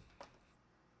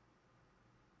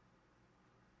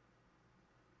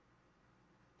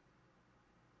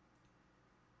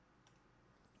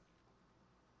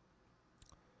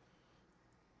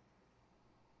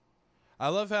 I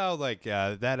love how, like,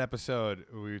 that episode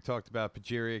we talked about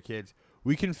Pajiria kids,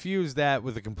 we confused that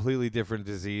with a completely different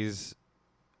disease,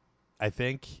 I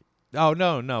think. Oh,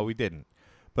 no, we didn't.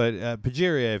 But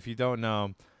Pajiria, if you don't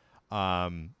know,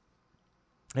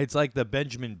 It's like the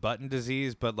Benjamin Button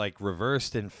disease, but like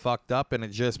reversed and fucked up, and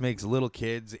it just makes little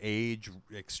kids age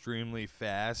extremely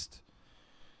fast,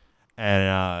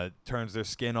 and turns their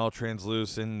skin all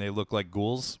translucent. And they look like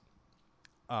ghouls.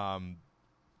 One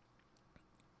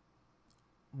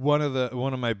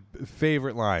of my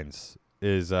favorite lines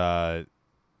is that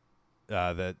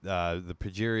the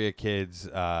progeria kids,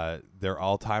 their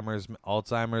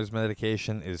Alzheimer's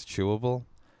medication is chewable.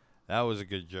 That was a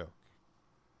good joke.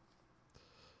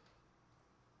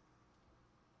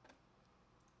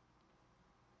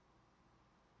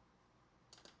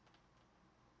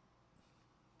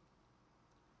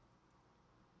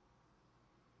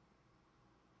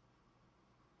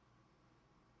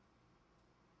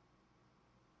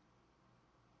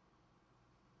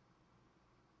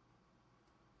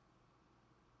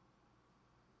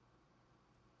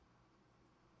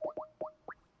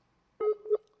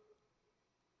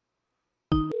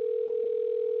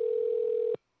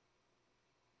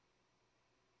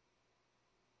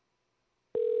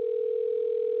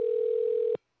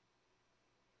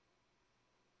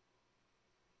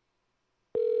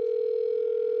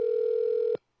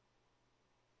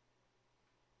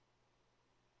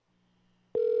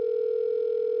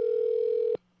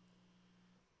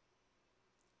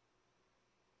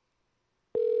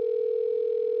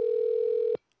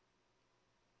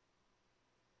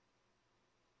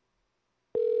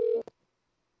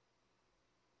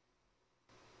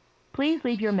 Please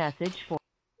leave your message for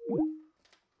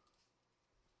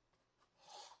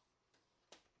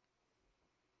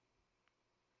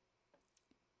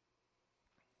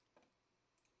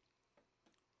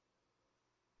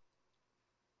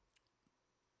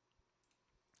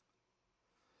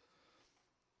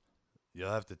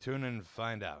You'll have to tune in and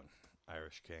find out,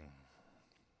 Irish King.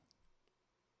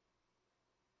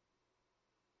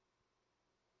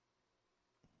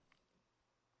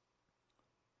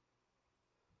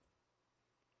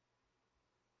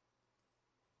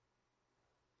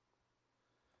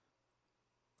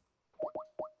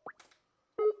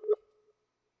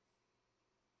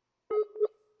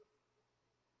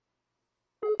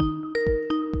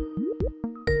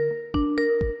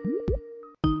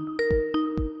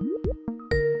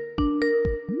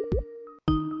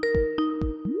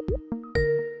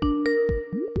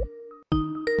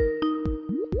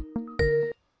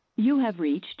 You have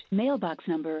reached mailbox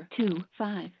number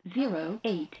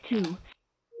 25082.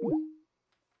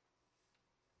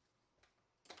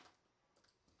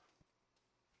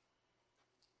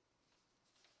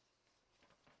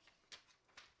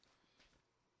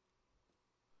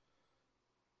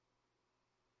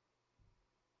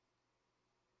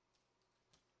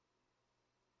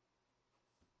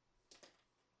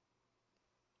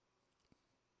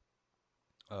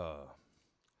 All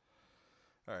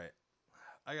right.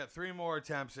 I got 3 more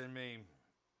attempts in me.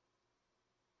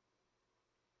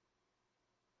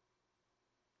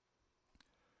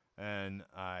 And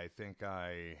I think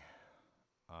I'm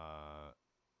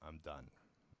done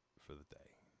for the day.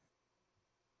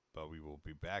 But we will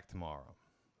be back tomorrow.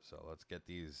 So let's get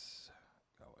these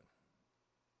going.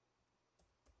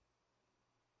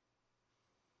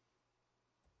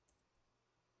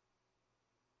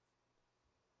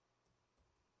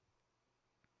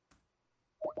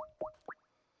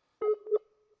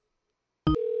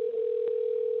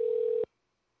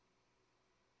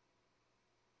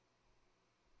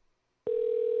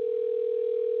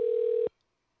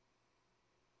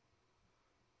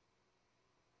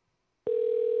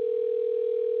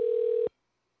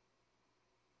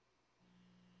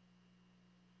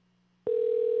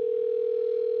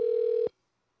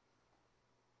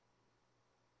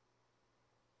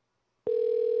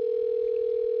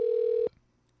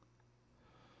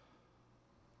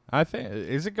 I think,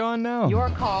 is it gone now? your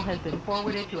call has been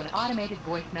forwarded to an automated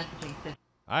voice messaging system.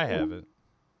 I haven't.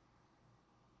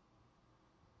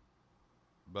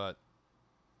 But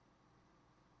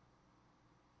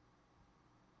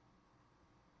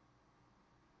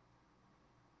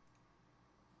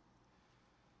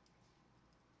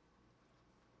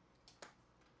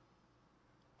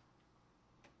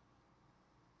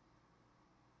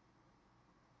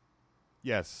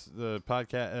yes, the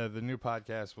podcast, the new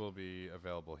podcast will be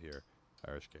available here,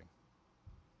 Irish King.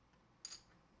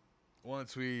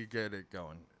 Once we get it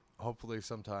going, hopefully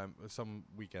some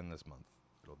weekend this month,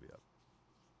 it'll be up.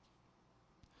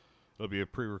 It'll be a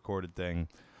pre-recorded thing.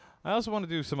 I also want to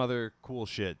do some other cool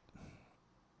shit.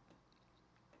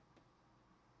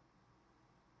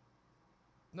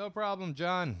 No problem,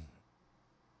 John.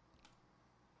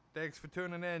 Thanks for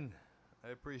tuning in. I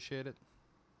appreciate it.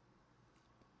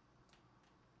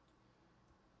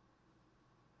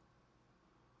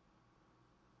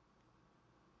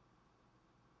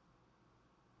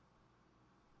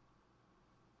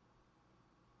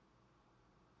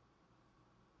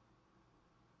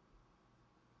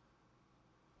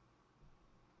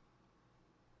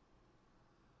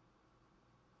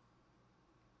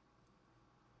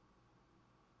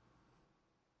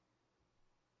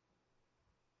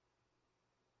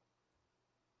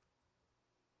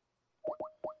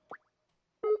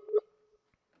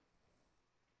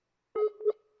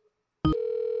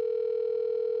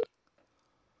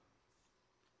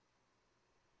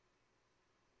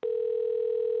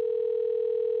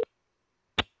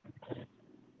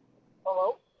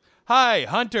 Hi,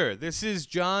 Hunter. This is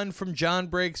John from John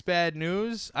Breaks Bad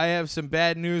News. I have some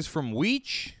bad news from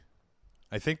Weech.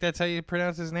 I think that's how you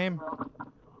pronounce his name.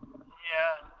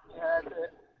 Yeah, that's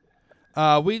it.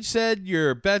 Weech said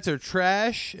your bets are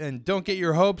trash and don't get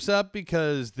your hopes up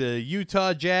because the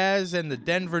Utah Jazz and the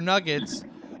Denver Nuggets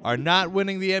are not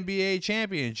winning the NBA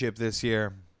championship this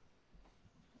year.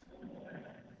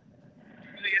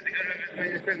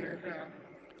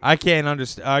 I can't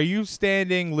understand. Are you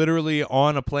standing literally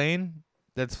on a plane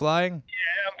that's flying?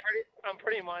 Yeah, I'm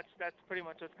pretty much. That's pretty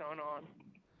much what's going on.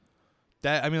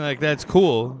 That's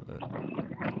cool.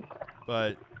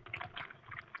 But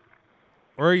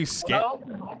or are you scared?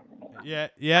 Well, Yeah.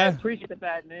 I appreciate the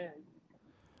bad news.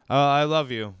 Oh, I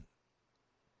love you.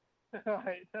 All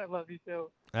right, I love you too.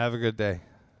 Have a good day.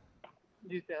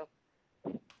 You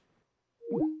too.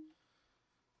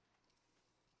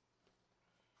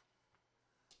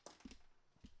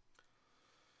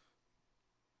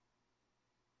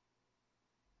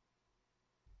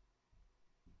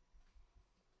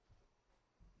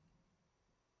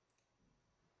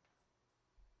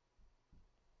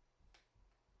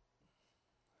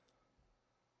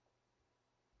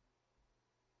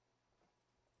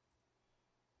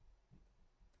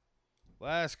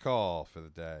 Last call for the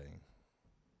day.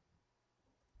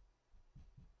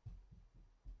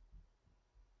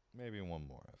 Maybe one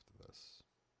more after this.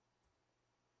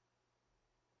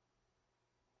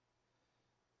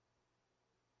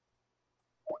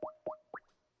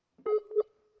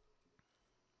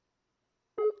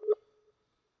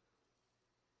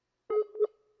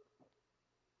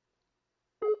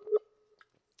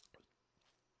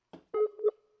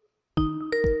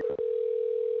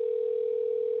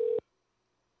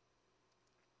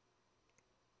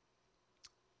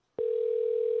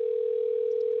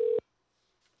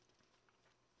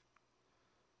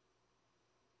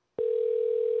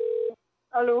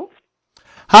 Hello?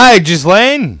 Hi,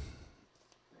 Ghislaine.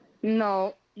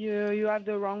 No, you have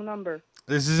the wrong number.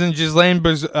 This isn't Ghislaine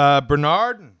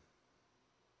Bernard.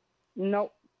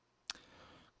 No,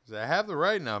 I have the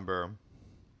right number.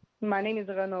 my name is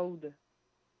Renaud.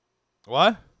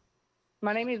 What?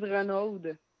 My name is Renaud.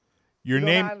 Your You don't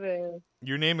name? have a...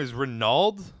 Your name is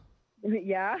Renaud?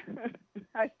 Yeah,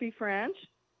 I speak French.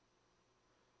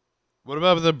 What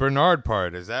about the Bernard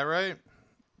part? Is that right?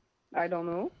 I don't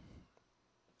know.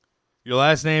 Your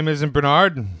last name isn't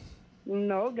Bernard?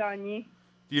 No, Gagné.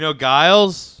 Do you know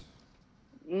Giles?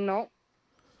 No.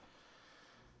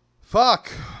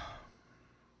 Fuck.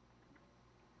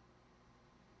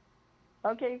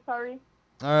 Okay, sorry.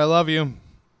 All right, I love you.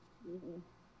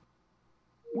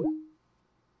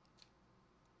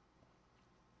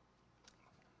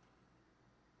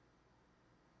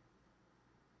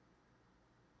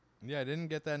 Yeah, I didn't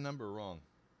get that number wrong.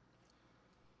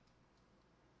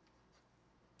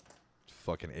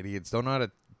 Fucking idiots don't know how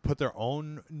to put their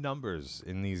own numbers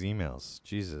in these emails.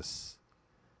 Jesus.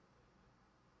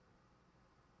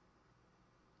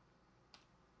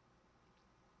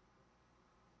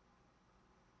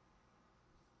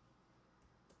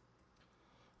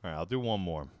 All right, I'll do one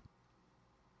more.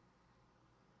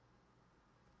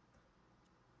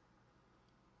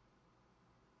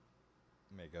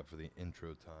 Make up for the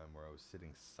intro time where I was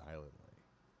sitting silently.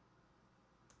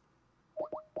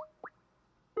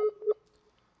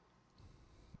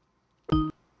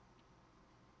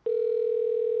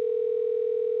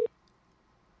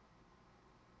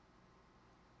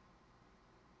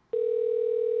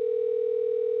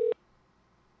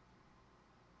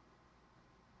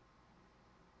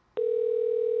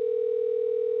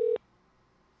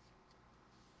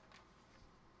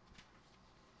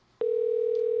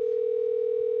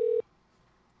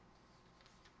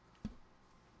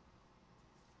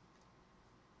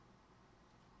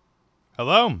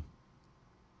 Hello?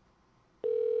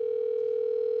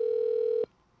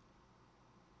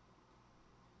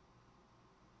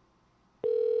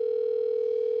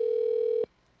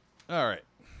 All right.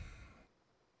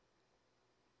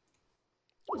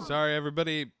 Sorry,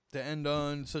 everybody, to end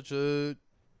on such a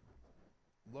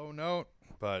low note,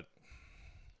 but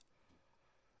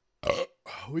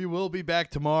we will be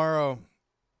back tomorrow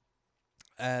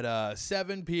at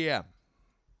 7 p.m.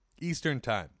 Eastern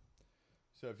Time.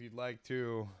 So if you'd like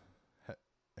to,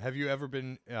 have you ever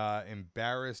been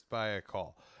embarrassed by a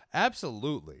call?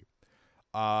 Absolutely.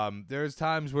 There's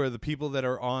times where the people that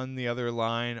are on the other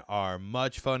line are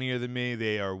much funnier than me.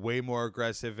 They are way more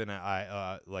aggressive, and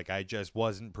I just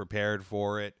wasn't prepared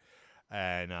for it,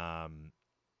 and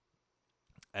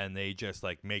they just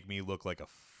like make me look like a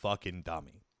fucking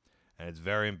dummy, and it's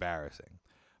very embarrassing.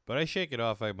 But I shake it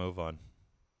off. I move on.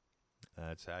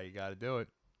 That's how you got to do it.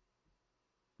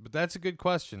 But that's a good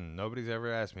question. Nobody's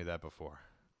ever asked me that before.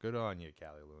 Good on you,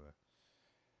 Callie Luna.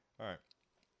 All right.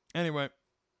 Anyway.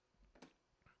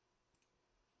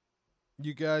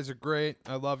 You guys are great.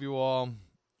 I love you all.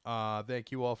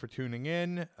 Thank you all for tuning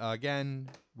in. Again,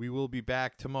 we will be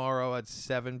back tomorrow at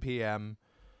 7 p.m.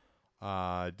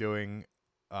 Doing.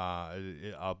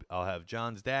 I'll have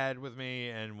John's dad with me,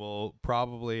 and we'll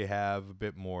probably have a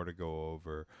bit more to go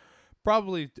over.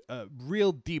 Probably a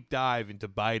real deep dive into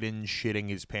Biden shitting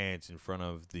his pants in front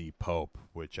of the Pope,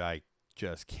 which I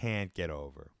just can't get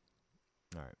over.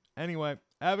 All right. Anyway,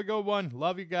 have a good one.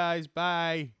 Love you guys.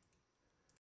 Bye.